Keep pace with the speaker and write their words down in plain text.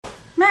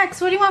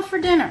Max, what do you want for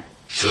dinner?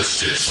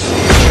 Justice.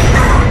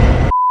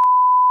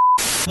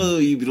 Hello,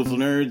 you beautiful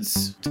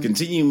nerds. To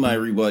continue my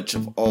rewatch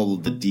of all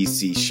of the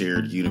DC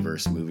Shared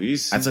Universe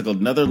movies, I took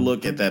another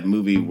look at that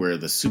movie where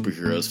the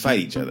superheroes fight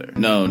each other.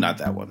 No, not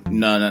that one.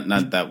 No,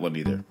 not that one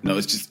either. No,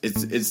 it's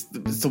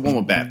the one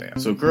with Batman.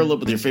 So curl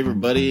up with your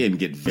favorite buddy and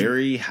get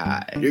very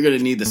high. You're gonna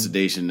need the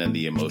sedation and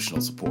the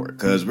emotional support,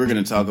 because we're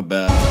gonna talk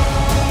about...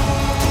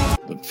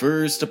 But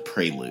first, a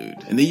prelude.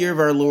 In the year of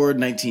our Lord,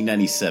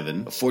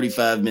 1997, a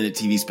 45-minute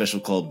TV special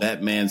called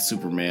Batman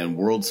Superman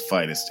World's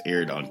Finest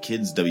aired on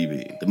Kids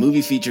WB. The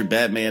movie featured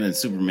Batman and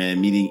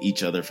Superman meeting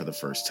each other for the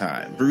first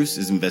time. Bruce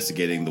is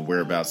investigating the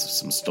whereabouts of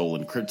some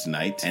stolen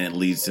kryptonite, and it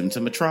leads him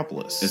to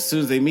Metropolis. As soon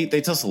as they meet,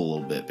 they tussle a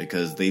little bit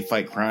because they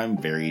fight crime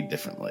very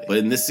differently. But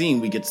in this scene,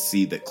 we get to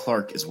see that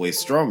Clark is way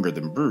stronger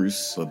than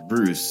Bruce, but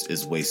Bruce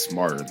is way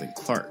smarter than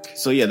Clark.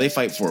 So yeah, they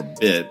fight for a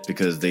bit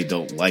because they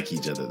don't like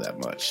each other that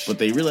much. But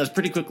they realize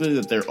pretty quickly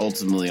that they're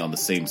ultimately on the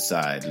same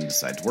side and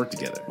decide to work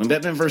together. When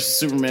Batman vs.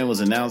 Superman was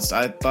announced,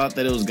 I thought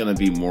that it was gonna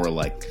be more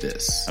like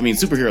this. I mean,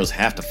 superheroes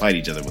have to fight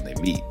each other when they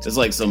meet. It's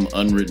like some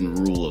unwritten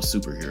rule of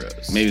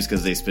superheroes. Maybe it's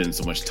because they spend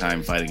so much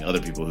time fighting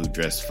other people who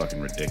dress fucking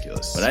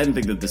ridiculous. But I didn't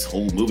think that this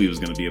whole movie was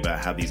gonna be about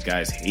how these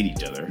guys hate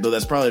each other. Though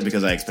that's probably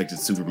because I expected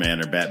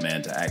Superman or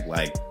Batman to act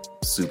like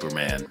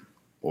Superman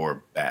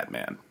or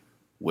Batman,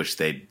 which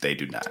they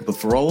do not. But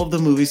for all of the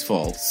movie's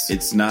faults,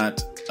 it's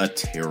not a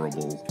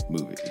terrible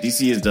movie.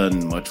 DC has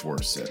done much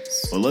worse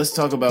since. But let's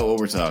talk about what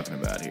we're talking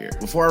about here.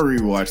 Before I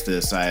rewatched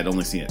this, I had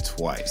only seen it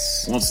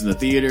twice. Once in the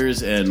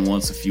theaters and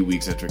once a few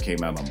weeks after it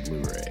came out on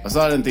Blu-ray. I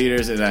saw it in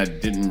theaters and I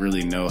didn't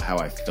really know how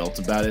I felt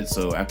about it,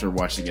 so after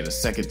watching it a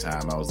second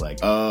time, I was like,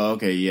 oh,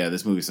 okay, yeah,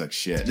 this movie sucks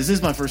shit. This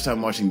is my first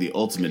time watching the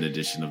Ultimate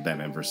Edition of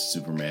Batman vs.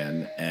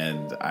 Superman,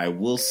 and I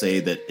will say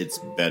that it's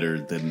better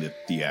than the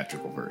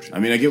theatrical version. I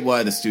mean, I get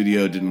why the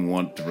studio didn't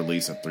want to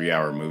release a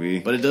 3-hour movie,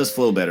 but it does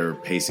flow better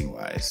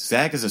pacing-wise.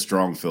 Zack is a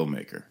strong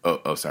filmmaker.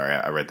 Oh, sorry,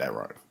 I read that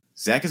wrong.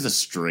 Zack is a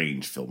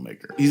strange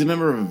filmmaker. He's a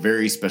member of a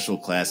very special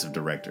class of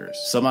directors.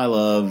 Some I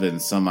love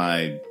and some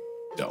I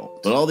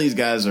don't. But all these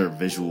guys are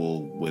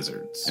visual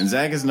wizards. And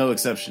Zack is no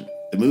exception.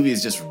 The movie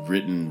is just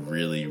written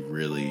really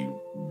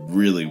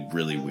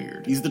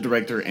weird. He's the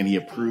director and he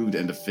approved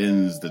and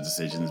defends the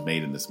decisions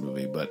made in this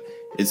movie, but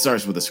it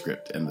starts with a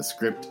script, and the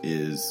script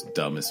is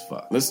dumb as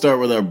fuck. Let's start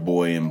with our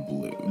boy in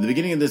blue. At the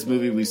beginning of this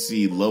movie, we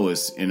see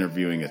Lois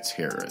interviewing a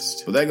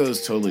terrorist, but that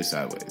goes totally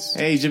sideways.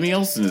 Hey, Jimmy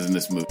Olsen is in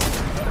this movie.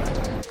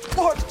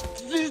 What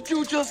did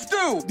you just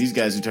do? These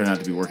guys who turn out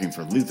to be working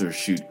for Luthor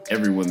shoot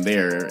everyone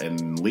there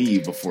and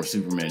leave before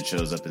Superman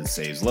shows up and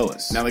saves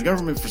Lois. Now, the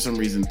government for some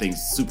reason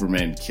thinks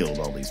Superman killed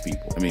all these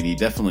people. I mean, he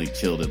definitely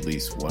killed at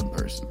least one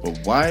person. But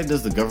why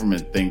does the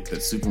government think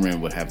that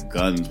Superman would have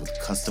guns with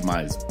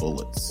customized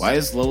bullets? Why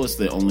is Lois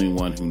the only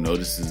one who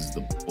notices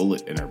the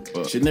bullet in her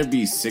book? Shouldn't there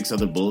be 6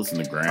 other bullets in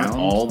the ground? Aren't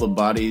all the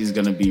bodies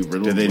gonna be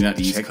riddled? Do they not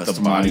check the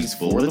bodies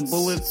for the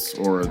bullets?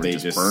 Or are they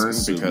just burned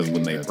because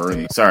when they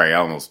burn... Sorry, I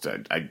almost...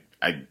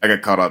 I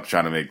got caught up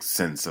trying to make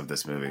sense of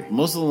this movie.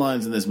 Most of the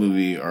lines in this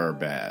movie are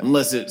bad,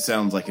 unless it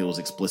sounds like it was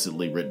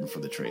explicitly written for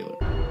the trailer.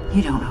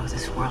 You don't owe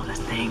this world a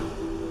thing.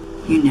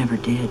 You never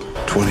did.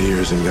 20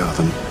 years in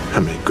Gotham. How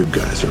many good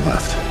guys are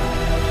left?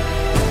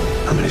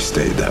 How many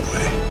stayed that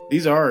way?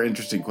 These are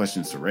interesting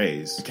questions to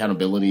raise.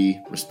 Accountability,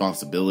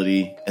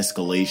 responsibility,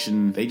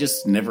 escalation. They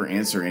just never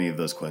answer any of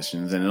those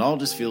questions, and it all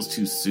just feels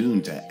too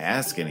soon to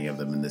ask any of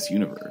them in this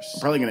universe. I'm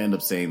probably going to end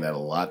up saying that a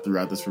lot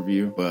throughout this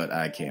review, but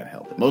I can't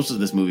help it. Most of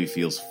this movie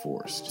feels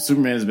forced.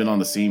 Superman has been on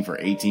the scene for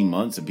 18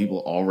 months and people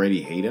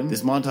already hate him.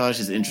 This montage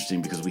is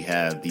interesting because we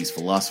have these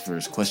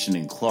philosophers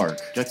questioning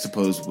Clark,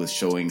 juxtaposed with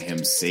showing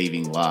him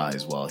saving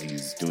lives while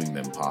he's doing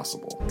them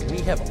possible. We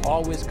have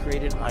always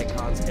created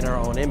icons in our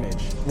own image.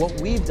 What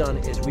we've done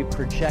is we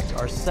project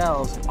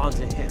ourselves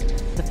onto him.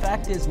 The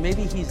fact is,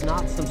 maybe he's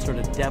not some sort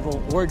of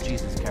devil or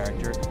Jesus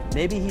character.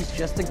 Maybe he's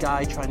just a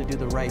guy trying to do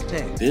the right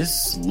thing.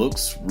 This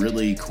looks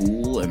really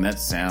cool, and that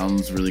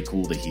sounds really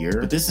cool to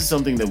hear, but this is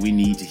something that we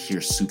need to hear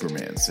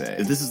Superman say.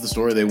 If this is the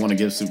story they want to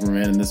give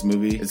Superman in this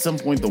movie, at some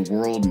point the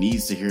world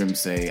needs to hear him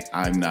say,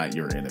 I'm not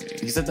your enemy.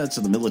 He said that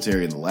to the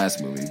military in the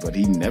last movie, but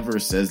he never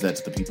says that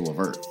to the people of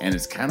Earth. And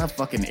it's kind of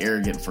fucking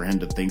arrogant for him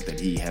to think that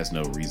he has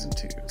no reason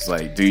to. It's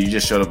like, dude, you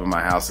just showed up in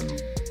my house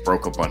and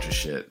broke a bunch of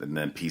shit and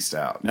then peaced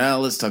out. Now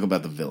let's talk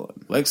about the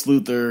villain. Lex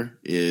Luthor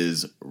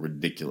is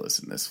ridiculous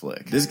in this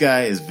flick. This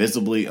guy is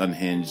visibly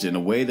unhinged in a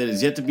way that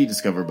is yet to be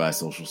discovered by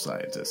social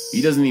scientists.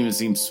 He doesn't even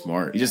seem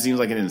smart. He just seems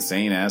like an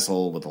insane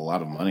asshole with a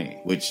lot of money,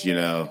 which, you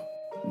know,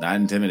 not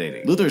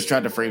intimidating. Luthor's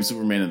tried to frame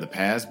Superman in the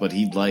past, but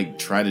he'd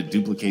try to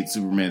duplicate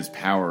Superman's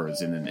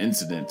powers in an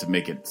incident to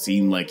make it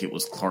seem like it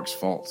was Clark's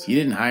fault. He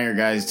didn't hire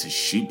guys to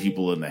shoot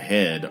people in the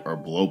head or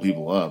blow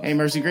people up. Hey,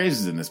 Mercy Graves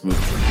is in this movie.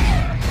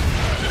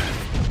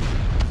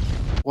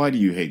 Why do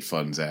you hate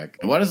fun, Zach?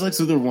 And why does Lex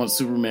Luthor want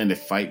Superman to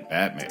fight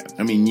Batman?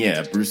 I mean,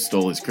 yeah, Bruce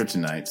stole his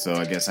kryptonite, so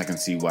I guess I can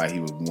see why he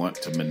would want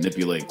to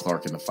manipulate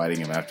Clark into fighting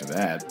him after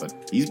that,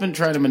 but he's been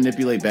trying to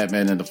manipulate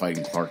Batman into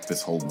fighting Clark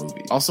this whole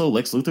movie. Also,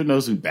 Lex Luthor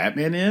knows who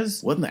Batman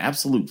is? What in the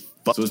absolute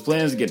fuck? So his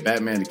plan is to get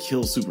Batman to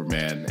kill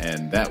Superman,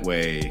 and that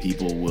way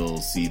people will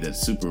see that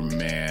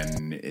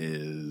Superman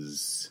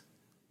is...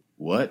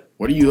 What?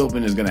 What are you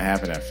hoping is going to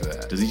happen after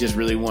that? Does he just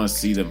really want to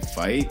see them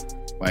fight?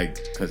 Like,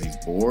 because he's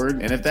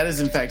bored? And if that is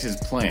in fact his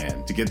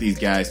plan, to get these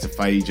guys to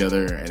fight each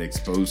other and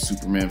expose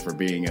Superman for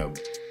being a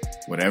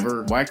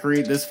whatever, why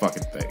create this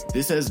fucking thing?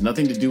 This has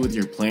nothing to do with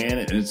your plan,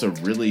 and it's a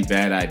really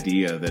bad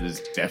idea that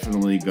is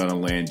definitely gonna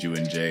land you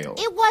in jail.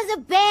 It was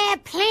a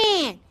bad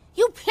plan.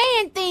 You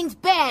planned things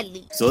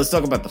badly. So let's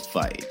talk about the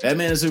fight.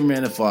 Batman and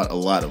Superman have fought a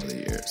lot over the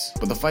years,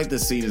 but the fight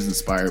this scene is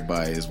inspired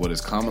by is what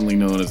is commonly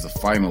known as the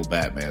final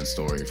Batman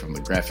story from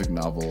the graphic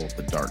novel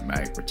The Dark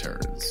Knight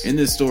Returns. In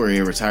this story,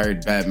 a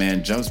retired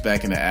Batman jumps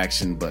back into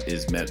action but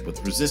is met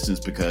with resistance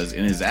because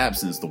in his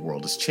absence, the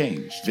world has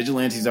changed.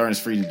 Vigilantes aren't as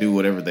free to do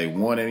whatever they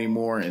want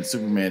anymore, and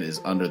Superman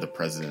is under the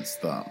president's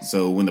thumb.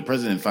 So when the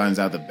president finds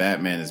out that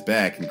Batman is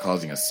back and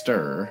causing a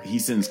stir, he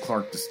sends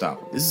Clark to stop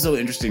him. This is so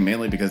interesting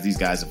mainly because these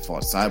guys have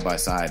fought side by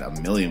side a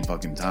million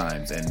fucking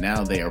times, and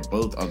now they are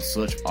both on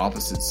such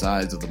opposite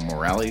sides of the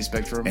morality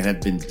spectrum and have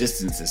been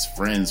distanced as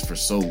friends for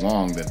so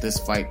long that this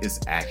fight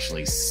is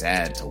actually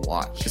sad to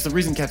watch. It's the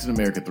reason Captain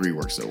America 3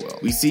 works so well.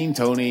 We've seen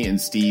Tony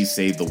and Steve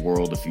save the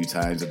world a few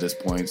times at this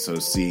point, so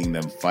seeing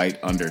them fight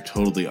under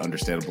totally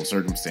understandable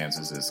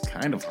circumstances is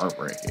kind of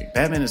heartbreaking.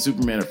 Batman and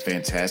Superman are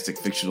fantastic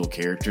fictional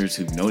characters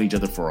who've known each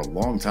other for a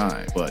long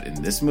time, but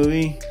in this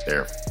movie,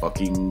 they're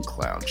fucking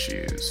clown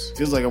shoes.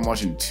 Feels like I'm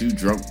watching two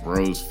drunk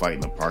bros fight in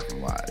the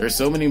parking lot. There are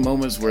so many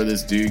moments where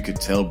this dude could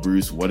tell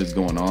Bruce what is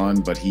going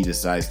on, but he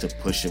decides to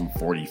push him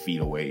 40 feet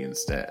away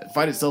instead. The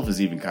fight itself is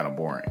even kind of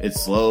boring.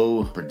 It's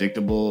slow,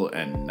 predictable,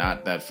 and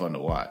not that fun to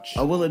watch.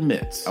 I will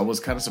admit, I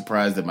was kind of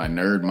surprised that my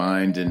nerd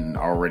mind didn't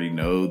already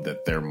know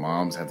that their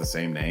moms have the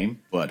same name,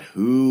 but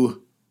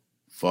who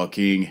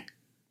fucking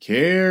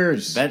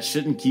cares? That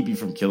shouldn't keep you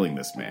from killing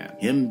this man.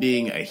 Him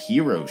being a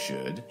hero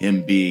should.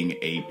 Him being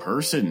a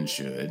person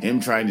should.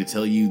 Him trying to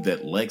tell you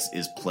that Lex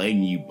is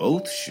playing you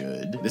both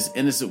should. This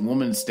innocent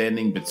woman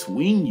standing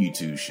between you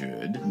two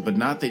should. But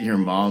not that your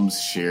moms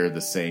share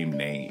the same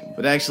name.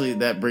 But actually,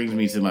 that brings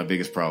me to my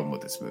biggest problem with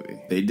this movie.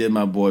 They did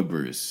my boy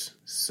Bruce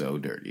so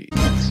dirty.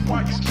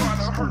 Why you trying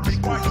to hurt me?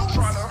 Why you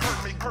trying to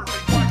hurt me?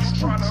 Why you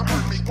trying to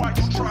hurt me? Why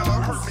you trying to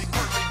hurt me?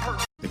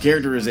 The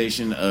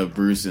characterization of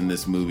Bruce in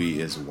this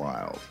movie is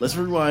wild. Let's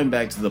rewind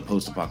back to the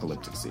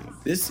post-apocalyptic scene.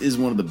 This is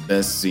one of the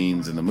best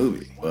scenes in the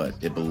movie, but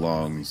it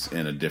belongs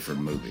in a different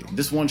movie.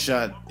 This one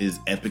shot is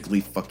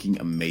epically fucking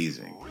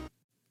amazing.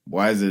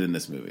 Why is it in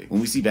this movie?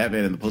 When we see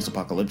Batman in the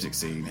post-apocalyptic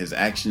scene, his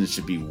actions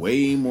should be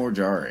way more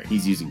jarring.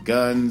 He's using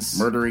guns,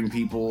 murdering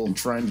people, and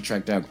trying to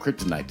track down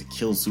kryptonite to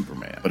kill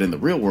Superman. But in the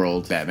real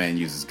world, Batman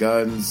uses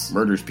guns,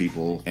 murders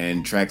people,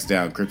 and tracks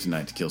down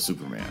kryptonite to kill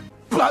Superman.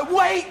 But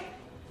wait!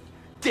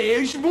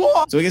 There's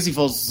more! So I guess he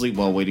falls asleep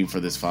while waiting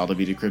for this file to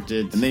be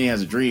decrypted, and then he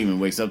has a dream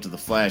and wakes up to the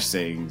Flash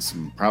saying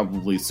some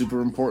probably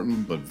super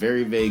important but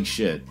very vague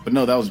shit. But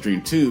no, that was a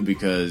dream too,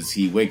 because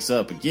he wakes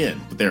up again,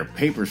 but there are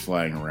papers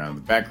flying around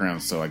the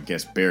background, so I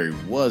guess Barry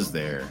was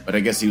there. But I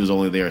guess he was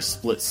only there a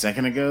split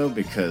second ago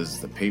because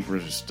the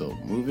papers are still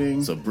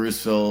moving. So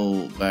Bruce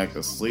fell back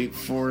asleep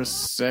for a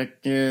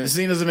second. This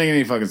scene doesn't make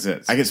any fucking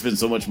sense. I could spend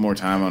so much more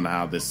time on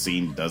how this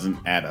scene doesn't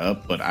add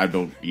up, but I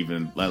don't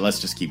even...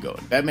 Let's just keep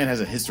going. Batman has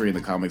a history in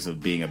the comics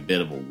of being a bit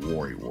of a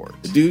worrywart.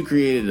 The dude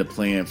created a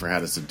plan for how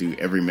to subdue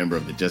every member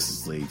of the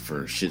Justice League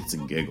for shits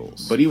and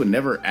giggles, but he would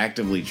never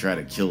actively try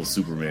to kill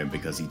Superman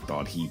because he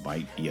thought he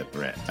might be a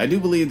threat. I do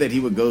believe that he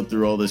would go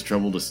through all this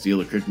trouble to steal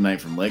the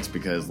kryptonite from Lex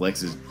because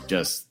Lex is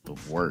just the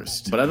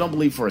worst, but I don't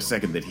believe for a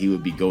second that he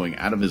would be going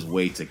out of his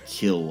way to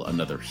kill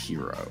another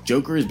hero.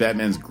 Joker is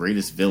Batman's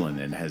greatest villain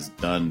and has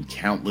done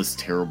countless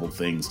terrible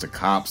things to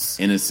cops,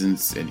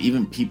 innocents, and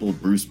even people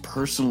Bruce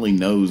personally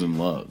knows and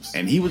loves,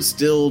 and he would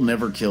still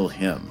never kill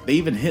him. They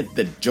even hint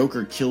that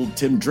Joker killed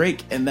Tim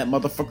Drake and that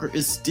motherfucker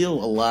is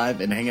still alive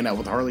and hanging out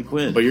with Harley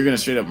Quinn. But you're gonna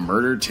straight up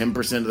murder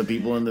 10% of the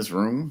people in this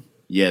room?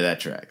 Yeah, that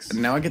tracks.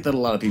 Now I get that a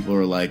lot of people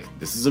are like,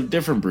 this is a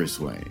different Bruce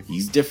Wayne.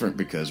 He's different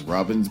because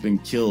Robin's been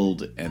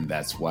killed and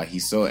that's why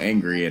he's so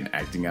angry and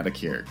acting out of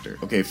character.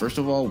 Okay, first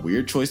of all,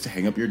 weird choice to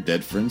hang up your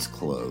dead friend's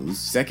clothes.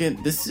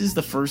 Second, this is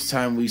the first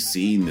time we've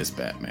seen this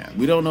Batman.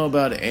 We don't know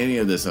about any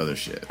of this other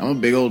shit. I'm a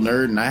big old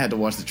nerd and I had to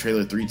watch the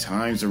trailer 3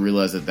 times to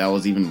realize that that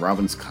was even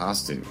Robin's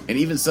costume. And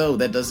even so,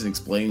 that doesn't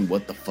explain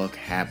what the fuck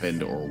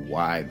happened or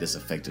why this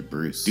affected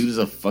Bruce. Dude is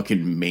a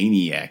fucking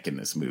maniac in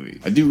this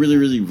movie. I do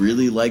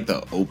really like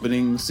the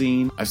opening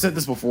scene. I've said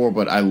this before,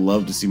 but I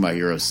love to see my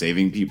hero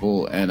saving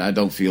people, and I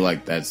don't feel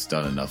like that's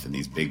done enough in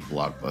these big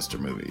blockbuster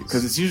movies.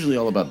 Because it's usually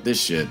all about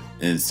this shit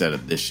instead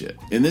of this shit.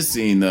 In this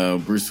scene, though,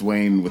 Bruce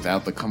Wayne,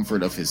 without the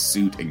comfort of his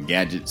suit and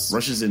gadgets,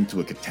 rushes into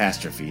a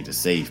catastrophe to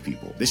save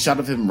people. This shot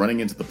of him running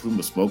into the plume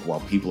of smoke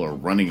while people are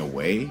running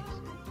away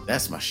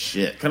That's my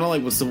shit. Kind of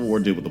like what Civil War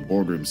did with the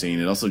boardroom scene,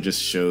 it also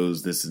just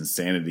shows this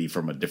insanity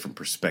from a different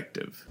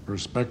perspective.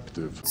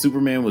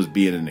 Superman was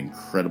being an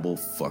incredible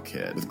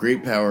fuckhead. With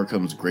great power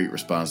comes great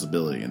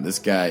responsibility, and this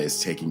guy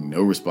is taking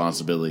no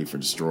responsibility for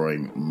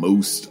destroying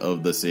most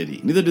of the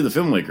city. Neither do the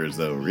filmmakers,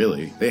 though,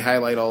 really. They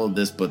highlight all of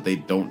this, but they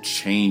don't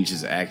change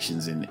his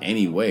actions in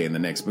any way in the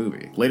next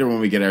movie. Later, when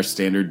we get our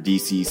standard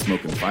DC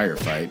smoke and fire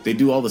fight, they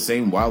do all the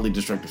same wildly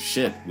destructive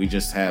shit. We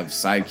just have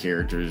side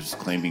characters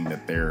claiming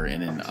that they're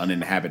in an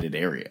uninhabited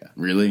area.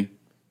 Really?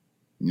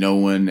 No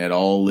one at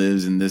all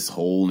lives in this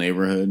whole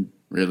neighborhood?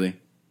 Really?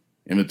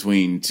 In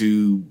between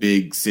two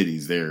big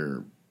cities, there are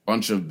a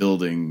bunch of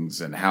buildings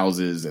and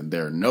houses, and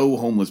there are no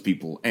homeless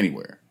people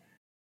anywhere.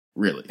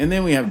 Really. And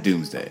then we have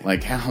Doomsday.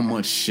 Like, how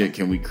much shit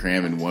can we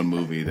cram in one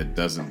movie that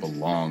doesn't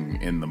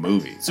belong in the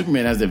movie?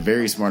 Superman has a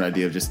very smart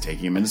idea of just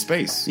taking him into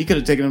space. He could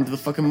have taken him to the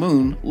fucking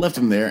moon, left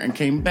him there, and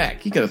came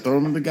back. He could have thrown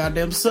him in the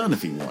goddamn sun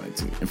if he wanted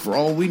to. And for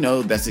all we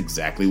know, that's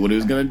exactly what he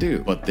was gonna do.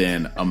 But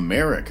then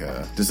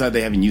America decide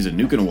they haven't used a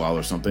nuke in a while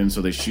or something,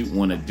 so they shoot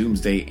one at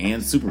Doomsday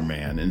and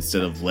Superman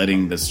instead of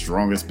letting the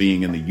strongest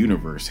being in the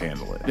universe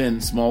handle it.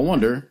 Then, small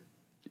wonder,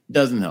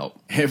 doesn't help.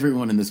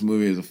 Everyone in this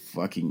movie is a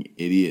fucking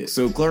idiot.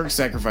 So Clark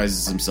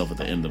sacrifices himself at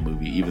the end of the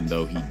movie, even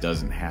though he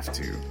doesn't have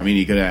to. I mean,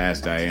 he could have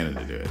asked Diana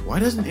to do it. Why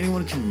doesn't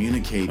anyone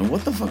communicate? And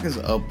what the fuck is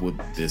up with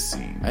this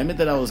scene? I admit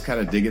that I was kind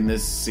of digging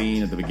this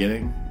scene at the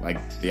beginning. Like,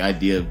 the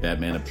idea of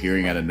Batman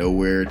appearing out of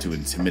nowhere to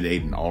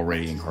intimidate an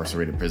already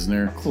incarcerated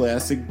prisoner.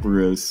 Classic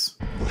Bruce.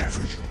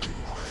 Whatever you do,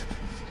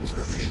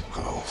 wherever you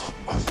go,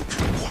 I'll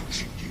be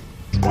watching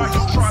you. Why you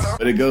tryna?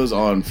 But it goes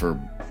on for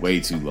way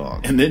too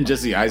long. And then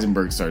Jesse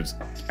Eisenberg starts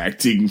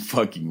acting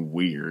fucking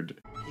weird.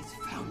 He's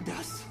found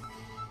us.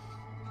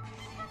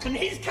 And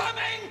he's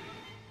coming!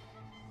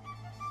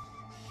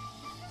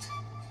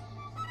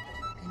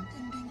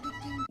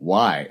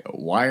 Why?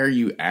 Why are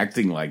you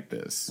acting like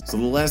this? So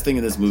the last thing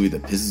in this movie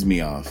that pisses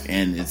me off,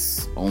 and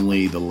it's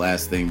only the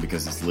last thing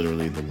because it's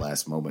literally the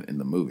last moment in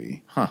the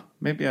movie.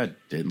 Maybe I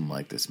didn't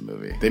like this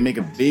movie. They make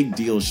a big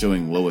deal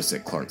showing Lois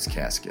at Clark's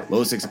casket.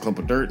 Lois takes a clump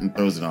of dirt and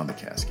throws it on the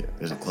casket.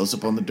 There's a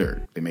close-up on the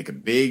dirt. They make a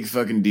big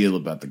fucking deal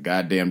about the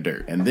goddamn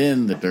dirt. And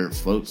then the dirt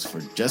floats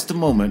for just a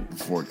moment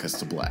before it cuts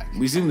to black.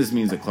 We assume this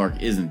means that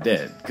Clark isn't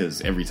dead,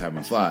 because every time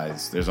he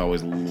flies, there's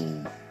always a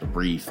little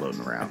debris floating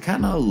around. I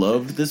kinda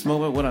loved this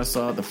moment when I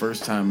saw it the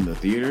first time in the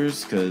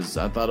theaters, because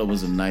I thought it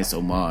was a nice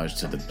homage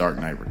to The Dark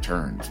Knight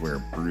Returns, where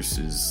Bruce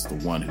is the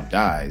one who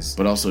dies,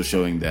 but also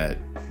showing that,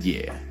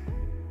 yeah,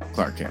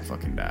 Clark can't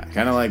fucking die.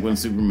 Kind of like when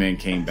Superman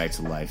came back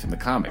to life in the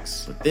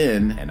comics. But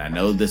then, and I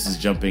know this is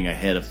jumping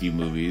ahead a few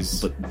movies,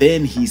 but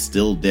then he's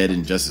still dead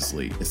in Justice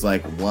League. It's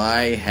like,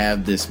 why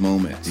have this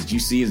moment? Did you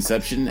see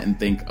Inception and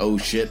think, oh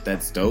shit,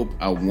 that's dope,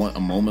 I want a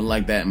moment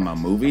like that in my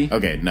movie?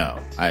 Okay, no,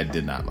 I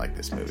did not like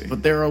this movie.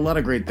 But there are a lot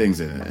of great things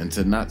in it, and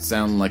to not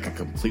sound like a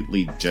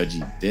completely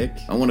judgy dick,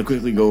 I want to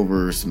quickly go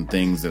over some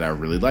things that I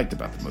really liked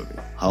about the movie.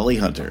 Holly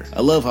Hunter.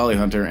 I love Holly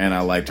Hunter, and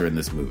I liked her in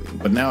this movie.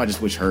 But now I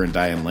just wish her and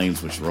Diane Lane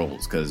switched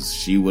roles, because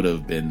she would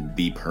have been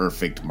the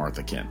perfect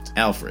Martha Kent.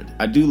 Alfred.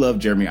 I do love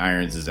Jeremy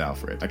Irons as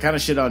Alfred. I kind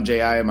of shit on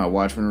J.I. in my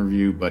Watchmen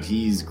review, but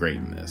he's great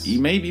in this. He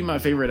may be my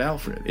favorite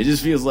Alfred. It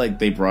just feels like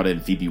they brought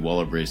in Phoebe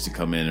Waller-Bridge to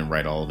come in and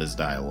write all of his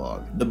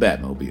dialogue. The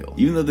Batmobile.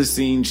 Even though this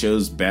scene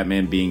shows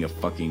Batman being a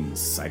fucking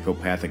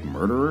psychopathic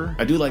murderer,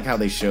 I do like how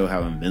they show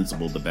how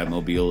invincible the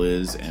Batmobile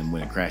is, and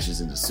when it crashes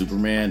into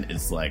Superman,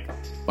 it's like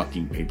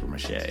fucking paper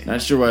mache.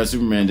 Not sure why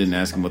Superman didn't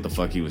ask him what the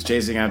fuck he was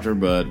chasing after,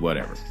 but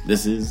whatever.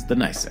 This is the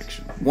nice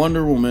section.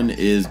 Wonder Woman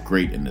is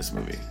great in this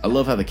movie. I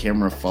love how the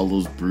camera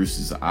follows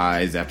Bruce's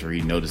eyes after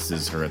he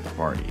notices her at the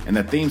party. And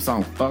that theme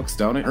song fucks,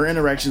 don't it? Her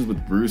interactions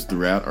with Bruce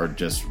throughout are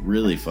just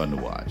really fun to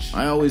watch.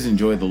 I always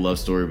enjoy the love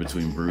story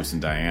between Bruce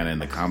and Diana in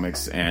the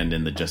comics and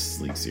in the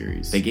Justice League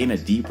series. They gain a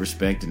deep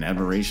respect and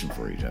admiration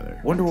for each other.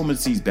 Wonder Woman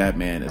sees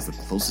Batman as the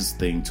closest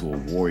thing to a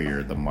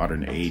warrior the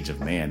modern age of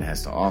man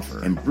has to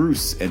offer. And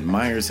Bruce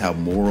admires how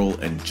moral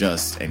and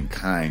just and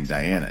kind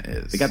Diana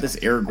is. They got this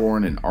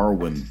Aragorn and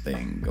Arwen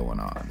thing going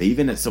on. They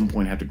even at some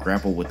point have to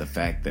grapple with the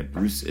fact that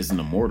Bruce isn't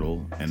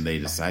immortal, and they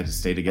decide to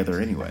stay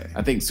together anyway.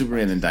 I think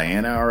Superman and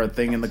Diana are a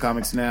thing in the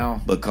comics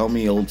now, but call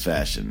me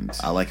old-fashioned.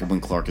 I like it when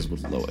Clark is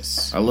with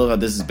Lois. I love how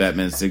this is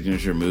Batman's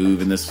signature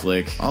move in this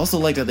flick. I also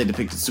like how they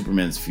depicted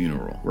Superman's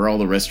funeral, where all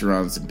the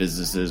restaurants and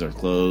businesses are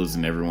closed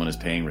and everyone is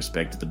paying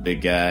respect to the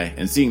big guy,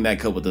 and seeing that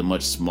coupled with a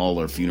much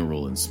smaller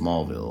funeral in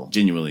Smallville,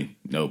 genuinely,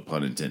 no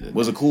pun intended,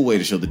 was a cool way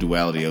to show the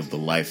duality of the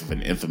life of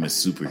an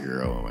infamous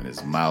superhero and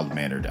his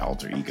mild-mannered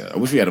alter ego. I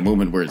wish we had a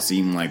moment where it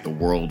seemed like the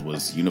world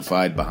was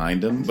unified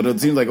behind him, but it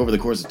seems like over the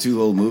course of 2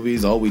 whole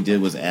movies, all we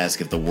did was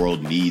ask if the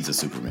world needs a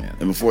Superman.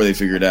 And before they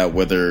figured out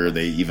whether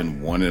they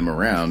even wanted him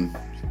around,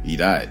 he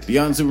died.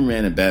 Beyond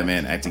Superman and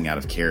Batman acting out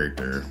of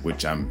character,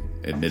 which I'm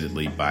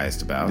admittedly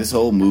biased about, this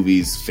whole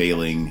movie's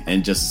failing,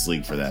 and Justice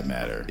League for that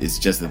matter, is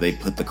just that they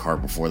put the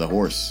cart before the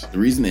horse. The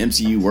reason the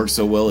MCU works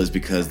so well is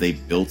because they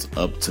built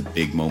up to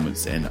big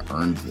moments and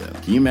earned them.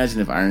 Can you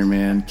imagine if Iron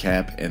Man,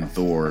 Cap, and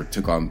Thor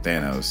took on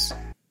Thanos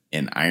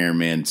in Iron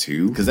Man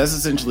 2? Because that's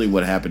essentially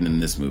what happened in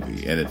this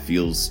movie, and it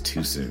feels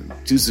too soon.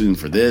 Too soon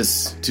for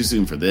this, too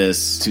soon for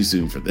this, too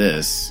soon for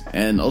this,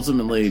 and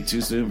ultimately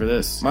too soon for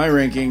this. My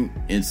ranking,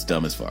 it's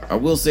dumb as fuck. I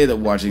will say that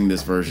watching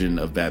this version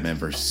of Batman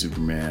vs.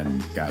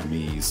 Superman got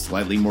me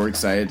slightly more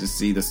excited to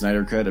see the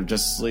Snyder Cut of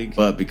Justice League,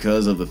 but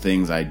because of the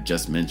things I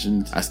just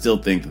mentioned, I still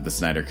think that the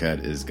Snyder Cut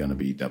is gonna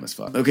be dumb as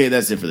fuck. Okay,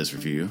 that's it for this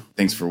review.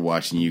 Thanks for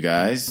watching, you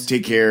guys.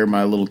 Take care,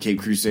 my little Cape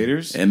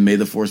Crusaders, and may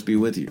the Force be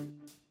with you.